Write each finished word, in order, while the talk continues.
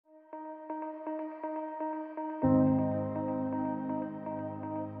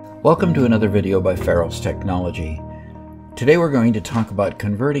Welcome to another video by Pharos Technology. Today we're going to talk about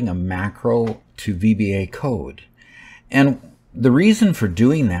converting a macro to VBA code. And the reason for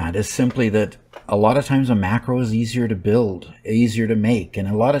doing that is simply that a lot of times a macro is easier to build, easier to make, and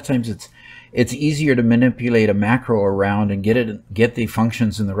a lot of times it's easier to manipulate a macro around and get the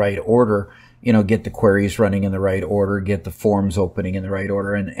functions in the right order, get the queries running in the right order, get the forms opening in the right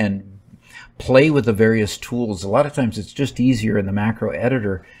order, and play with the various tools. A lot of times it's just easier in the macro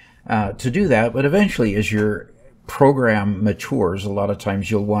editor to do that, but eventually as your program matures, a lot of times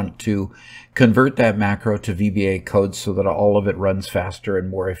you'll want to convert that macro to VBA code so that all of it runs faster and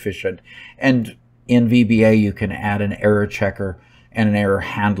more efficient. And in VBA you can add an error checker and an error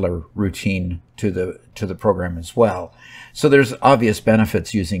handler routine to the program as well. So there's obvious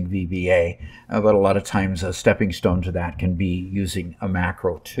benefits using VBA, but a lot of times a stepping stone to that can be using a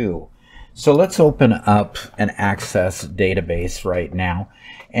macro too. So let's open up an Access database right now.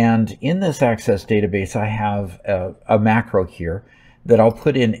 And in this Access database, I have a macro here that I'll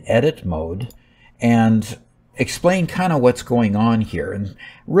put in edit mode and explain kind of what's going on here. And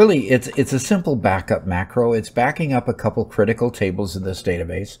really, it's a simple backup macro. It's backing up a couple critical tables in this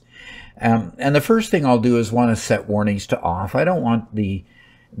database. And the first thing I'll do is want to set warnings to off. I don't want the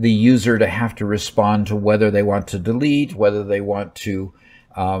user to have to respond to whether they want to delete, whether they want to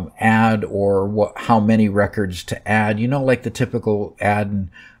add, or how many records to add, like the typical add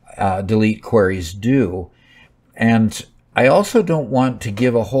and delete queries do. And I also don't want to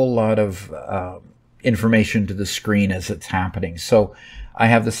give a whole lot of information to the screen as it's happening. So I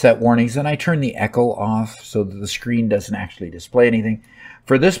have the set warnings and I turn the echo off so that the screen doesn't actually display anything.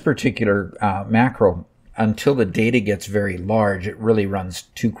 For this particular macro, until the data gets very large, it really runs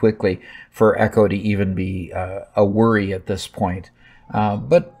too quickly for echo to even be a worry at this point.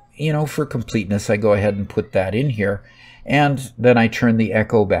 But for completeness, I go ahead and put that in here, and then I turn the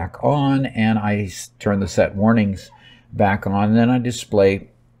echo back on, and I turn the set warnings back on, and then I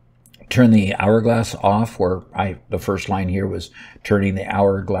turn the hourglass off, where the first line here was turning the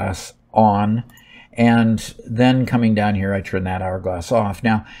hourglass on, and then coming down here, I turn that hourglass off.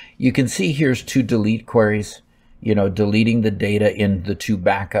 Now, you can see here's two delete queries, deleting the data in the two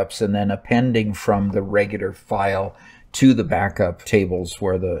backups, and then appending from the regular file to the backup tables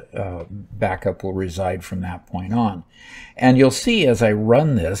where the backup will reside from that point on. And you'll see as I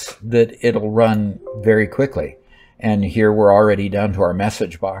run this that it'll run very quickly. And here we're already down to our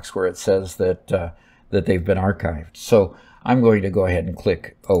message box where it says that that they've been archived. So I'm going to go ahead and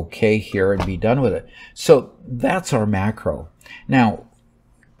click OK here and be done with it. So that's our macro. Now,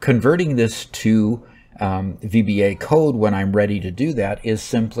 converting this to VBA code when I'm ready to do that is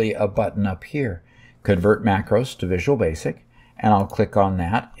simply a button up here. Convert macros to Visual Basic, and I'll click on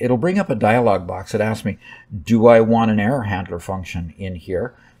that. It'll bring up a dialog box that asks me, do I want an error handler function in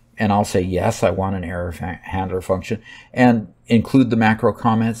here? And I'll say, yes, I want an error handler function. And include the macro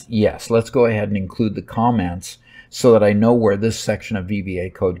comments? Yes, let's go ahead and include the comments so that I know where this section of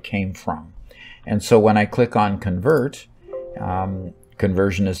VBA code came from. And so when I click on Convert,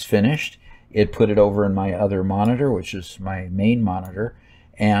 conversion is finished. It put it over in my other monitor, which is my main monitor.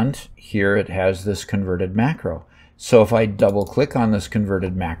 And here it has this converted macro. So if I double click on this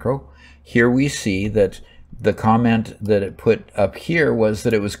converted macro, here we see that the comment that it put up here was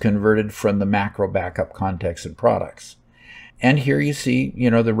that it was converted from the macro backup context and products. And here you see,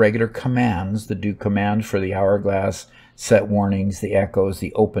 the regular commands, the do command for the hourglass, set warnings, the echoes,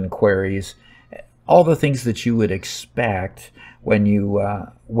 the open queries, all the things that you would expect when you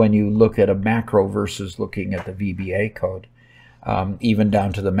look at a macro versus looking at the VBA code. Even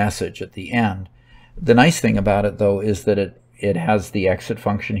down to the message at the end. The nice thing about it, though, is that it has the exit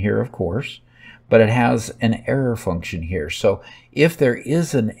function here, of course, but it has an error function here. So if there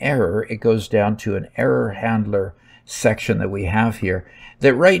is an error, it goes down to an error handler section that we have here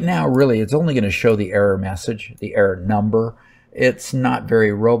that right now, really, it's only going to show the error message, the error number. It's not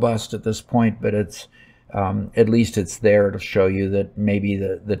very robust at this point, but it's at least it's there to show you that maybe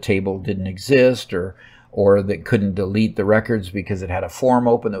the table didn't exist, or that couldn't delete the records because it had a form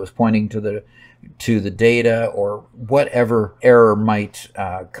open that was pointing to the data, or whatever error might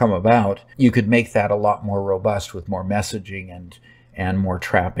come about. You could make that a lot more robust with more messaging and more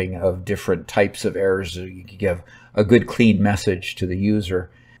trapping of different types of errors, so you could give a good clean message to the user.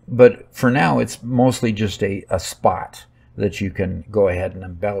 But for now, it's mostly just a spot that you can go ahead and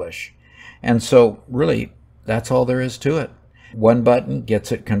embellish. And so really, that's all there is to it. One button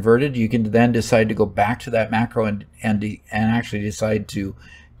gets it converted. You can then decide to go back to that macro and actually decide to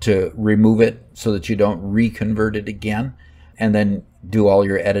remove it so that you don't reconvert it again. and then do all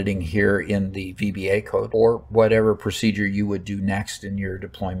your editing here in the VBA code, or whatever procedure you would do next in your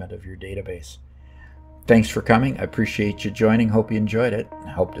deployment of your database. Thanks for coming. I appreciate you joining. Hope you enjoyed it.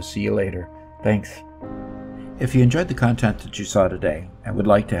 I hope to see you later. Thanks. If you enjoyed the content that you saw today and would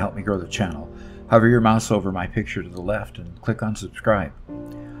like to help me grow the channel, hover your mouse over my picture to the left and click on subscribe.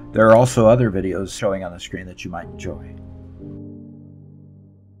 There are also other videos showing on the screen that you might enjoy.